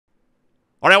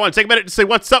All right, I want to take a minute to say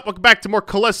what's up. Welcome back to more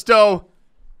Callisto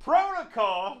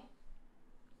Protocol.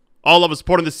 All of the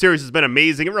support in this series has been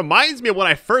amazing. It reminds me of when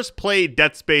I first played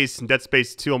Dead Space and Dead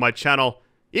Space 2 on my channel.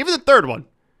 Even the third one.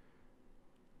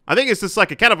 I think it's just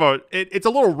like a kind of a... It's a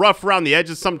little rough around the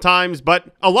edges sometimes,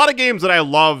 but a lot of games that I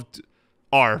loved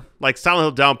are. Like Silent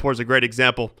Hill Downpour is a great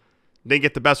example. Didn't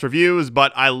get the best reviews,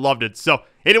 but I loved it. So,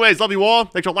 anyways, love you all.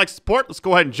 Thanks for like support. Let's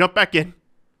go ahead and jump back in.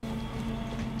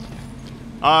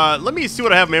 Let me see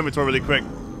what I have in my inventory really quick.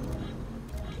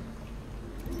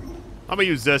 I'm gonna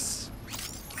use this.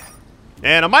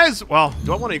 And I might as well,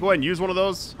 do I want to go ahead and use one of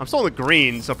those? I'm still in the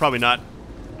green, so probably not.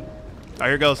 Alright,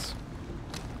 here goes.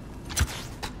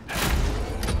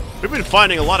 We've been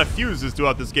finding a lot of fuses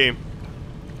throughout this game.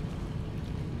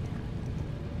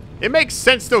 It makes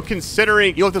sense though,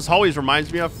 considering, you know what this hallway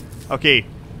reminds me of? Okay,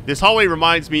 this hallway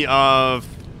reminds me of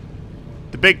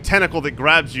the big tentacle that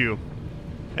grabs you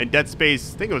in Dead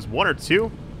Space. I think it was 1 or 2.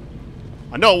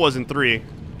 I know it wasn't 3.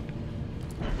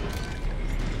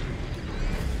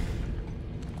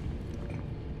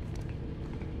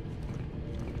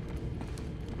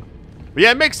 But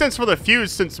yeah, it makes sense for the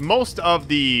fuse since most of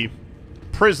the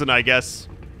prison, I guess,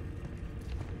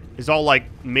 is all like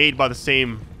made by the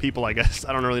same people, I guess.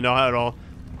 I don't really know how it all...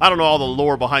 I don't know all the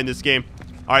lore behind this game.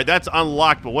 Alright, that's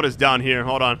unlocked, but what is down here?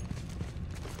 Hold on.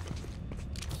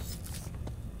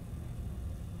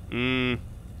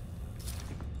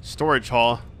 Storage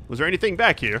hall. Was there anything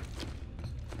back here?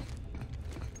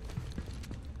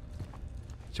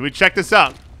 Should we check this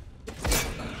out?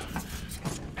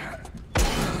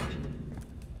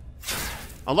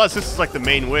 Unless this is like the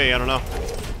main way, I don't know.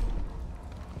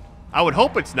 I would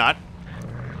hope it's not.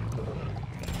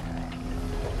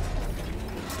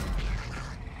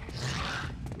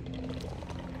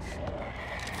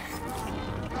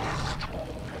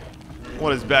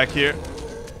 What is back here?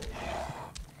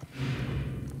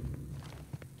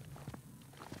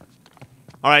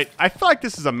 Alright, I feel like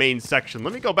this is a main section.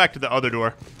 Let me go back to the other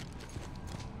door.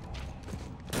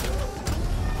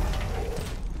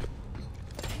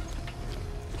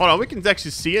 Hold on, we can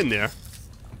actually see in there.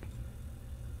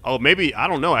 Oh, maybe, I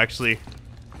don't know, actually.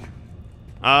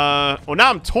 Well,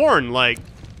 now I'm torn, like...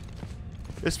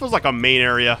 This feels like a main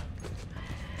area.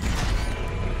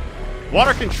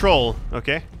 Water control,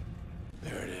 okay.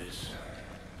 There it is.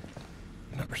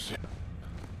 Number 6.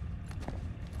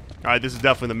 Alright, this is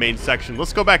definitely the main section.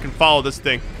 Let's go back and follow this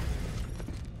thing.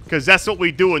 Because that's what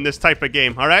we do in this type of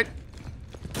game, alright?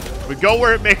 We go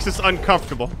where it makes us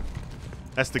uncomfortable.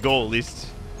 That's the goal, at least.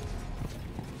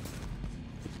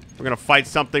 We're going to fight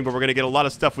something, but we're going to get a lot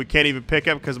of stuff we can't even pick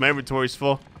up because my inventory's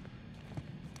full.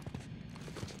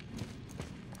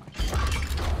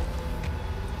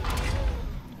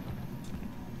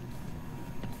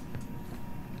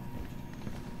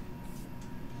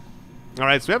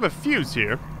 Alright, so we have a fuse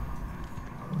here.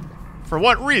 For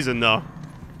what reason, though?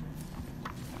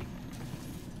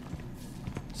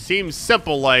 Seems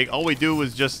simple, like all we do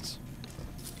is just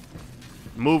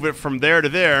move it from there to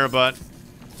there, but...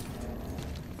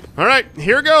 Alright,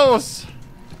 here goes!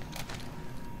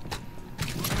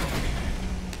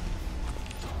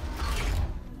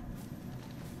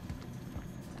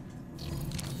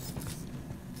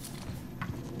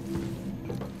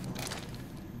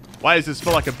 Why does this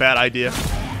feel like a bad idea?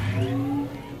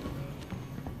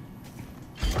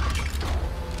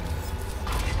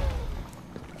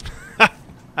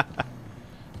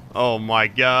 Oh my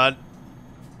god.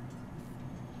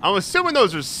 I'm assuming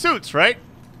those are suits, right?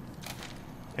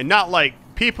 And not like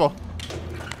people.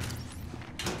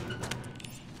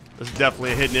 This is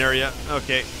definitely a hidden area.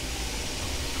 Okay.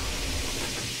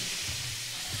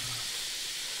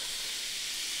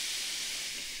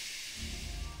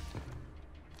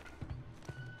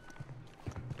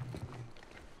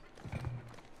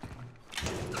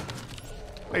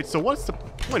 Wait, so what's the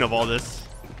point of all this?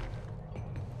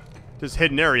 This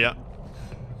hidden area.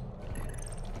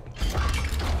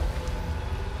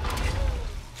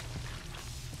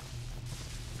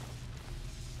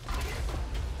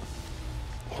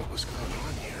 What was going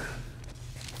on here?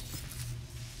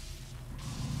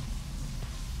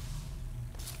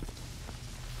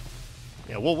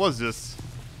 Yeah, what was this?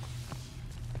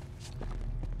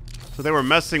 So they were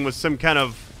messing with some kind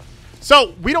of...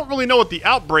 So, we don't really know what the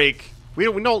outbreak... We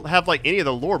don't have, like, any of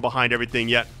the lore behind everything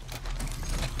yet.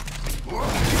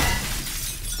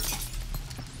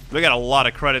 We got a lot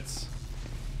of credits.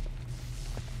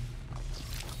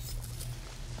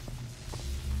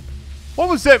 What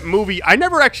was that movie? I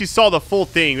never actually saw the full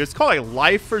thing. It's called like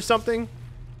Life or something.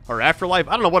 Or Afterlife.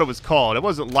 I don't know what it was called. It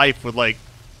wasn't Life with like...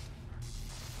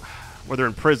 where they're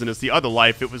in prison. It's the other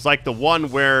Life. It was like the one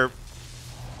where...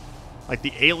 like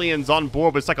the aliens on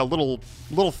board, but it's like a little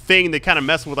thing that kind of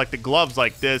messing with like the gloves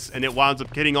like this, and it winds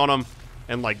up hitting on them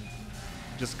and like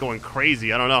just going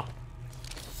crazy. I don't know.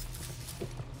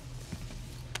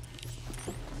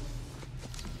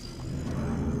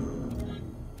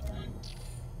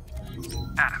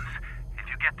 Adams, if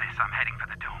you get this, I'm heading for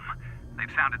the dome.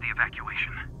 They've sounded the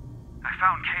evacuation. I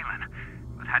found Kaylin,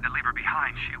 but had to leave her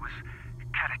behind. She was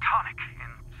catatonic in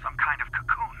some kind of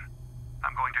cocoon.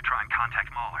 I'm going to try and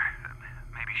contact Mahler.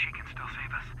 Maybe she can still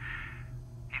save us.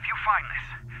 If you find this,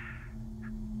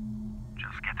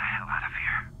 just get the hell out of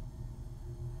here.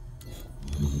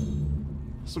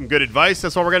 Some good advice.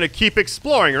 That's why we're going to keep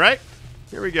exploring, right?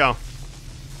 Here we go.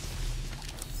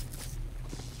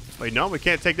 Wait, no, we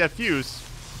can't take that fuse.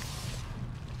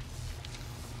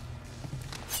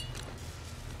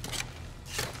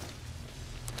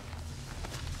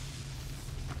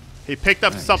 He picked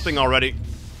up something already.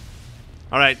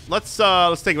 All right, let's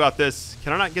think about this.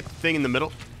 Can I not get the thing in the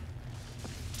middle?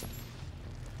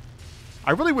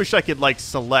 I really wish I could like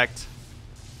select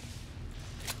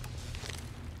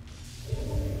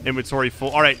inventory full.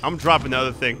 All right, I'm dropping the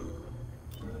other thing.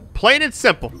 Plain and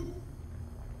simple.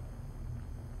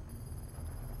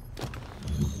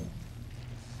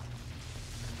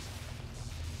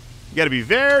 You got to be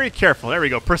very careful. There we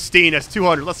go. Pristine. That's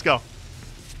 200. Let's go.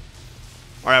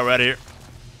 All right, we're out of here.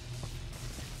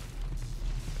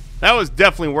 That was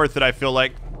definitely worth it, I feel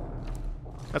like.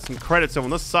 Got some credits on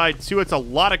this side, too. It's a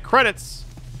lot of credits.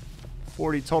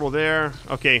 40 total there.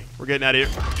 Okay, we're getting out of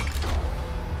here.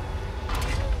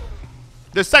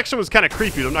 This section was kind of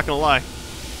creepy, I'm not going to lie.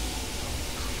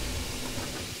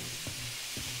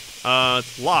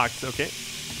 It's locked. Okay.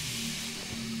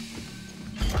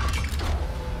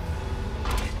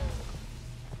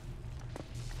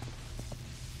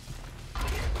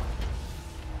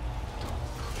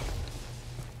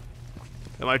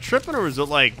 Am I tripping, or is it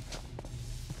like...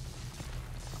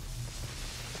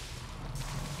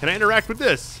 Can I interact with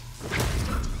this?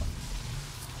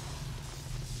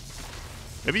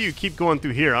 Maybe you keep going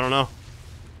through here. I don't know.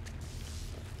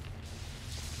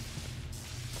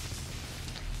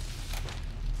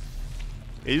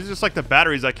 These are just like the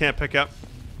batteries I can't pick up.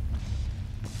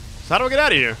 So how do I get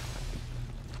out of here?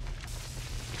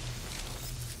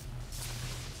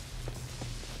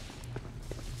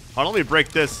 Oh, let me break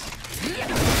this.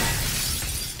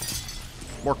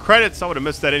 More credits. I would have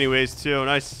missed that anyways, too.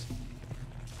 Nice.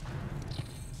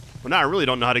 Well, now I really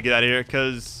don't know how to get out of here,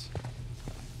 because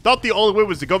thought the only way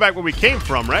was to go back where we came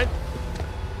from, right?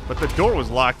 But the door was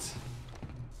locked.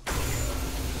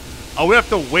 Oh, we have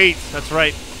to wait. That's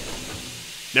right.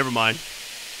 Never mind.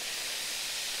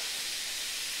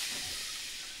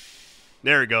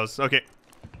 There it goes. Okay.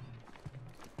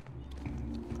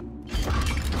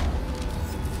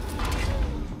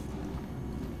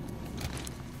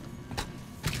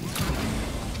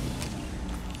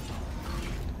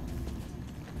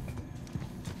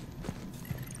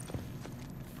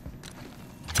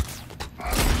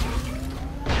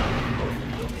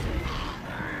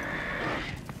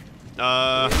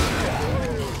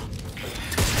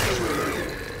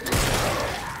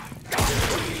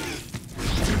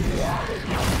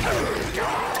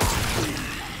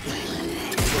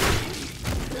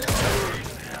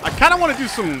 I kind of want to do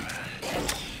some...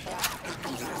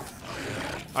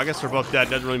 I guess we're both dead.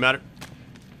 Doesn't really matter.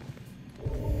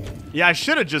 Yeah, I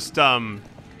should have just, I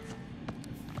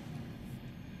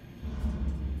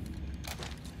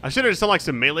should have just done like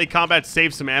some melee combat,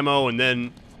 save some ammo, and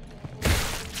then... I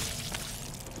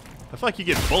feel like you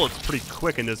get bullets pretty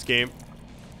quick in this game.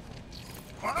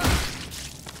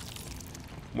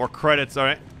 More credits,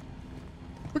 alright.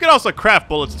 We can also craft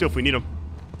bullets too if we need them.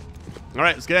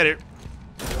 Alright, let's get out of here.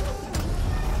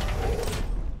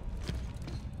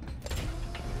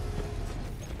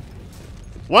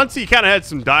 Once he kind of had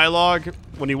some dialogue,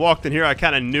 when he walked in here, I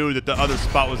kind of knew that the other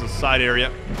spot was a side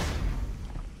area.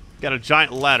 Got a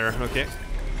giant ladder, okay.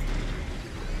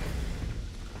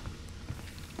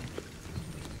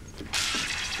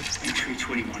 Entry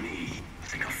 21E. I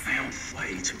think I found a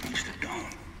way to reach the dome.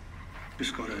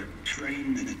 Just got a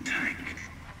train and a tank.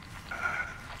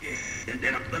 Yeah,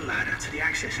 then up the ladder to the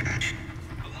access hatch.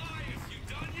 Elias, you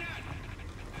done yet?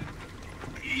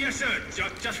 Yes, sir.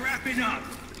 Just wrapping up.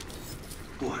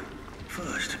 What?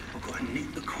 First, I've got to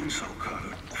nick the console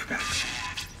code off that.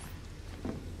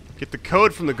 Get the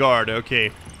code from the guard, okay.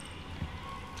 You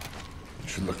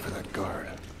should look for that guard.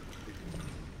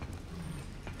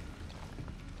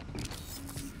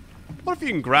 What if you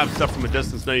can grab stuff from a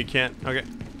distance? No, you can't. Okay.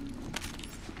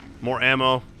 More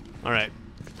ammo. Alright.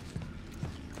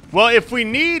 Well, if we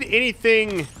need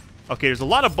anything Okay, there's a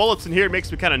lot of bullets in here. It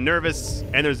makes me kind of nervous.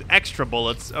 And there's extra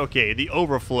bullets. Okay, the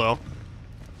overflow.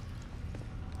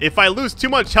 If I lose too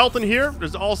much health in here,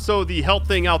 there's also the health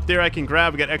thing out there I can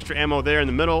grab. We got extra ammo there in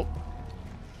the middle.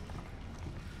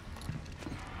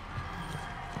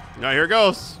 Now here it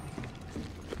goes.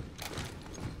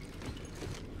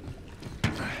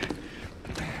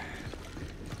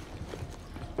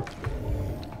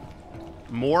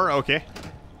 More? Okay.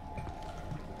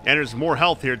 And there's more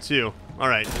health here too.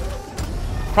 Alright.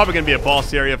 Probably gonna be a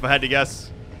boss area if I had to guess.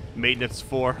 Maintenance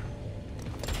 4.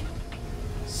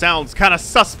 Sounds kind of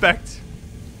suspect.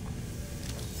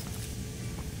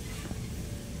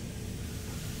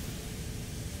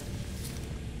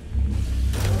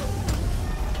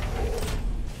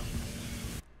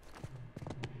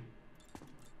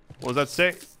 What does that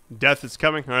say? Death is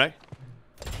coming. All right.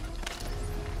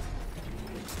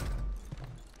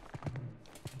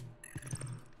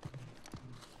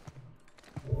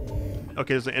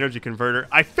 Okay, there's an energy converter.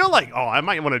 I feel like, oh, I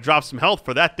might want to drop some health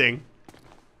for that thing.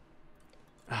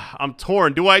 I'm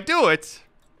torn. Do I do it?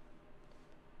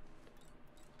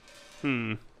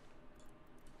 I'm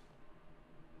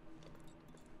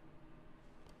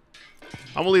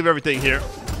gonna leave everything here.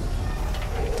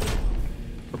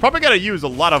 We're probably gonna use a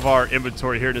lot of our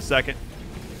inventory here in a second.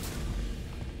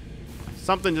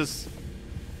 Something just...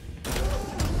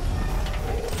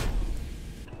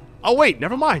 Oh wait,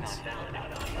 never mind.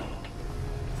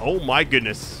 Oh my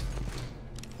goodness.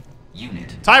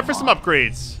 Unit Time for some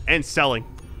upgrades and selling.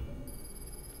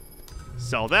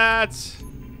 Sell that.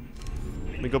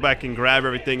 Let me go back and grab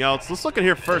everything else. Let's look in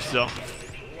here first though.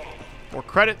 More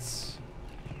credits.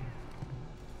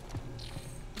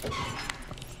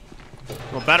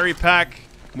 More battery pack.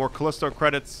 More Callisto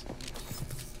credits.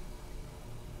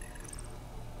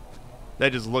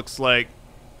 That just looks like...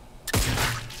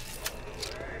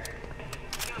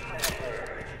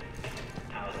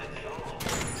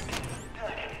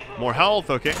 More health,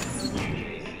 okay.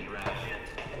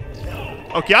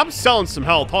 Okay, I'm selling some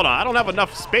health. Hold on, I don't have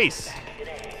enough space.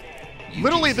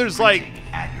 Literally, there's like...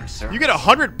 You get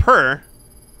 100 per.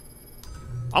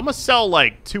 I'm gonna sell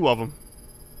like 2 of them.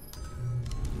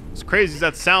 As crazy as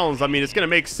that sounds, I mean, it's gonna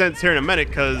make sense here in a minute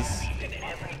because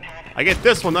I get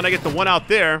this one, then I get the one out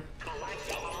there.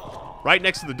 Right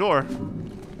next to the door.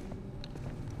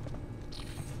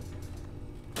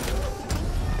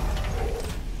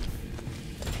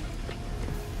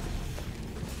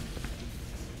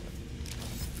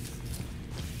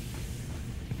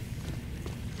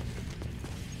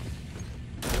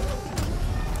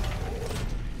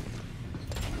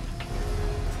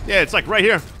 Yeah, it's like right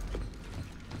here.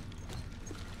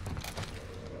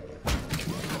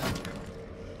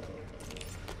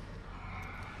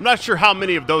 I'm not sure how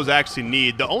many of those I actually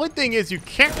need. The only thing is you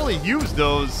can't really use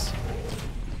those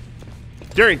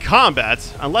during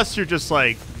combat unless you're just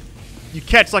like, you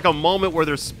catch like a moment where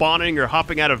they're spawning or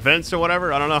hopping out of vents or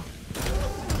whatever. I don't know.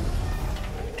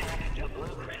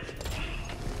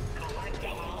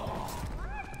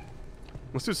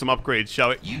 Let's do some upgrades, shall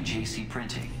we? UJC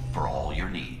printing for all your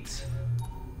needs.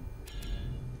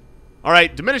 All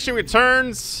right, diminishing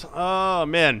returns. Oh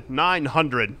man,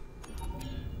 900.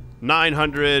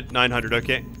 900,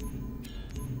 okay.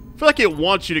 I feel like it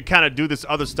wants you to kind of do this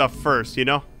other stuff first, you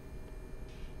know?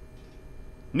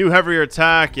 New heavier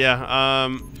attack, yeah.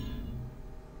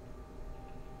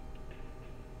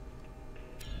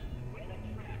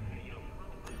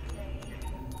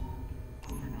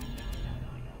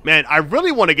 Man, I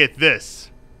really want to get this.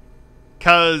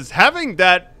 Because having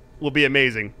that will be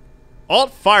amazing.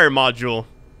 Alt fire module.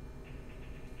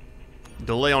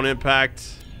 Delay on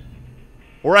impact.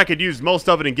 Or I could use most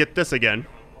of it and get this again.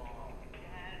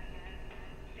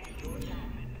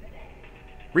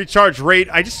 Recharge rate.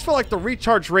 I just feel like the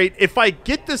recharge rate, if I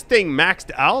get this thing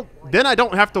maxed out, then I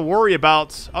don't have to worry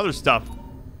about other stuff.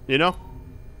 You know?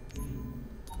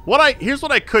 Here's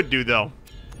what I could do, though.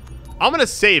 I'm going to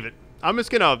save it. I'm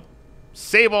just going to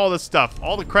save all this stuff.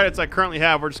 All the credits I currently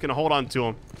have, we're just going to hold on to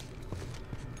them.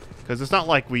 Because it's not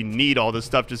like we need all this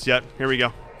stuff just yet. Here we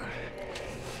go.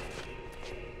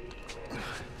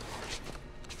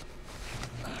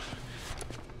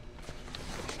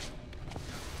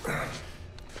 Poor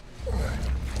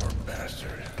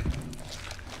bastard.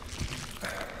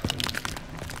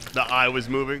 The eye was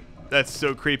moving. That's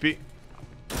so creepy.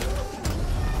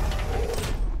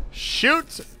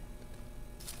 Shoot!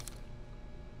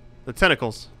 The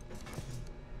tentacles.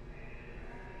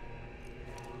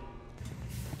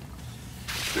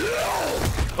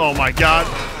 Oh my god.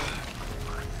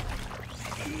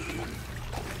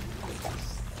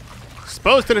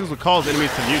 Exposed tentacles would cause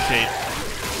enemies to mutate.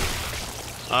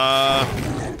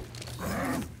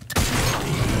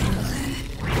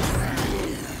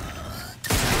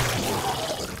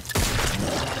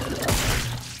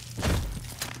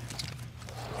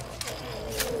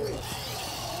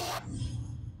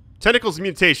 Tentacles and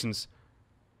mutations.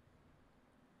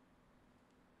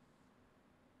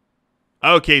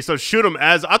 Okay, so shoot them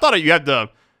as... I thought you had to...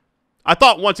 I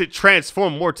thought once it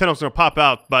transformed, more tentacles were going to pop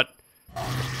out, but...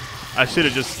 I should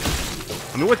have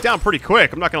just... I mean, it went down pretty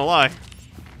quick, I'm not going to lie.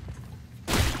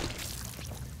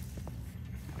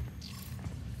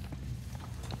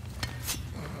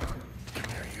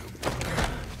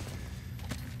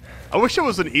 I wish there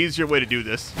was an easier way to do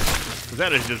this. Because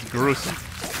that is just gruesome.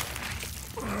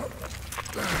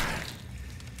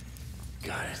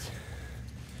 Got it.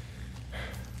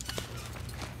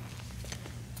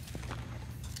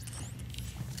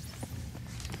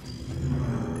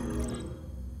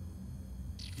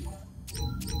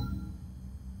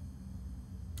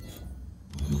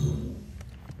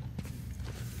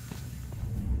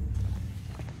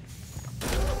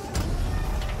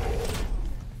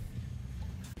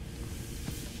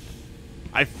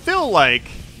 I feel like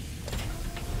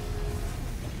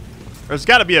there's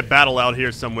got to be a battle out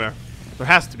here somewhere. There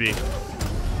has to be.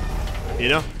 You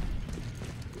know?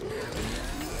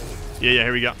 Yeah,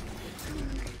 here we go.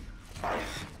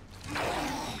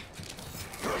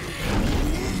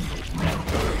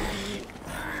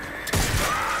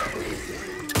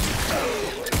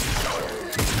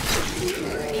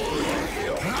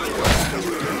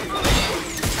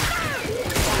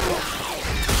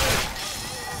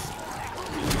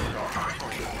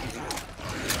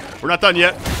 We're not done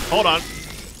yet. Hold on.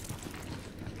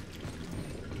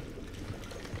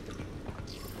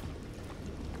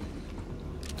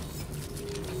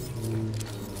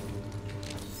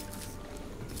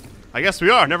 I guess we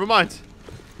are. Never mind.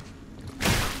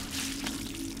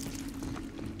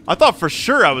 I thought for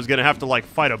sure I was going to have to, like,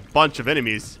 fight a bunch of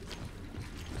enemies.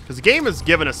 Because the game has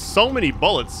given us so many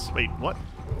bullets. Wait, what?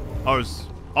 Oh,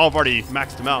 I've already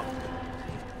maxed them out.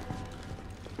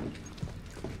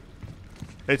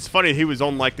 It's funny he was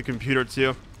on, like, the computer,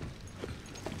 too.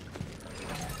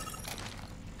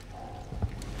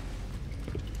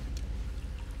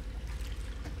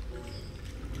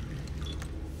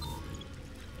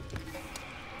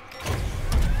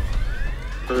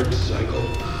 Third cycle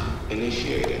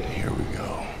initiated. Here we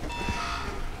go.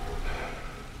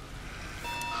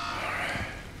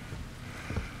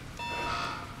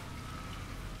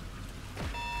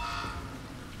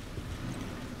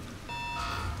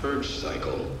 Purge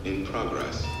cycle in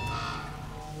progress.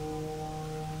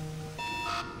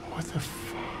 What the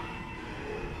fuck?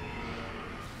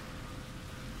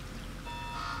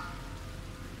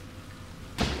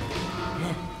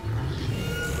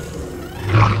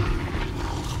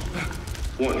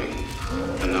 Warning.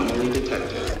 Anomaly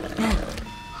detected.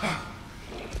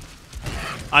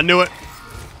 I knew it.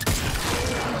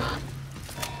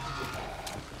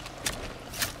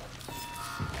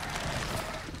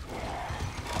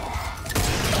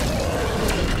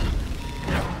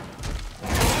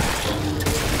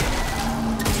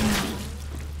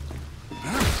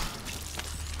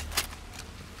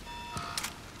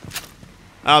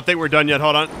 I don't think we're done yet.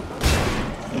 Hold on.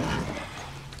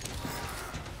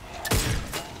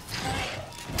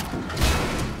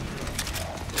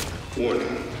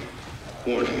 Warning.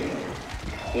 Warning.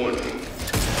 Warning.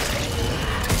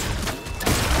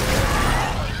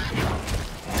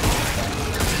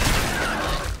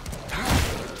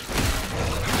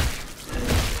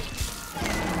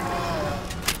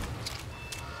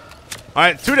 All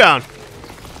right, 2 down.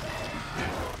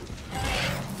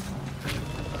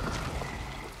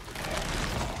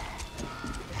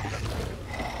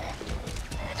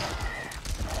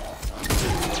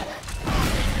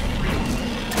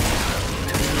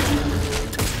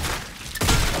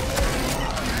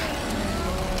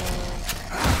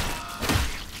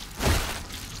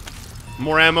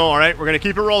 More ammo. All right, we're gonna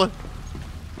keep it rolling.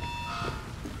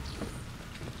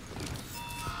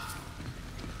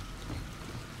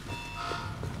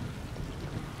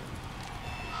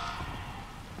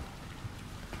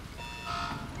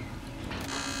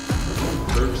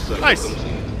 Third cycle Nice.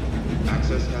 complete.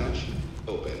 Access hatch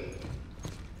open.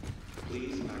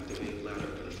 Please activate ladder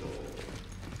control.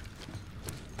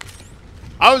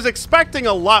 I was expecting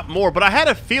a lot more, but I had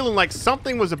a feeling like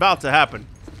something was about to happen.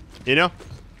 You know?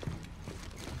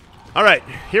 All right,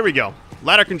 here we go.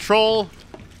 Ladder control.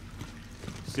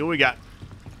 See what we got.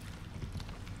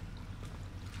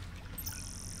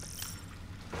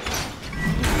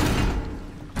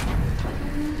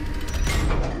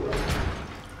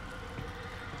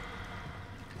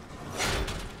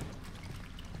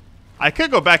 I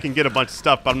could go back and get a bunch of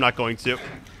stuff, but I'm not going to.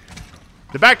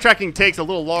 The backtracking takes a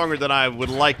little longer than I would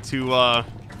like to, I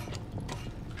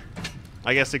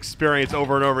guess, experience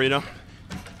over and over, you know?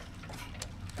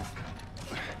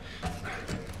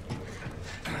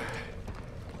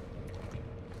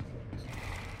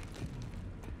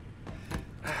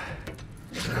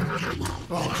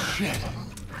 Oh, shit.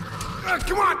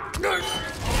 Come on! Come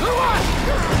on!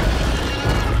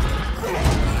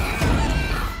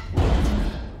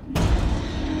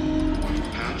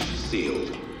 Hatch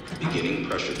sealed. Beginning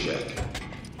pressure check.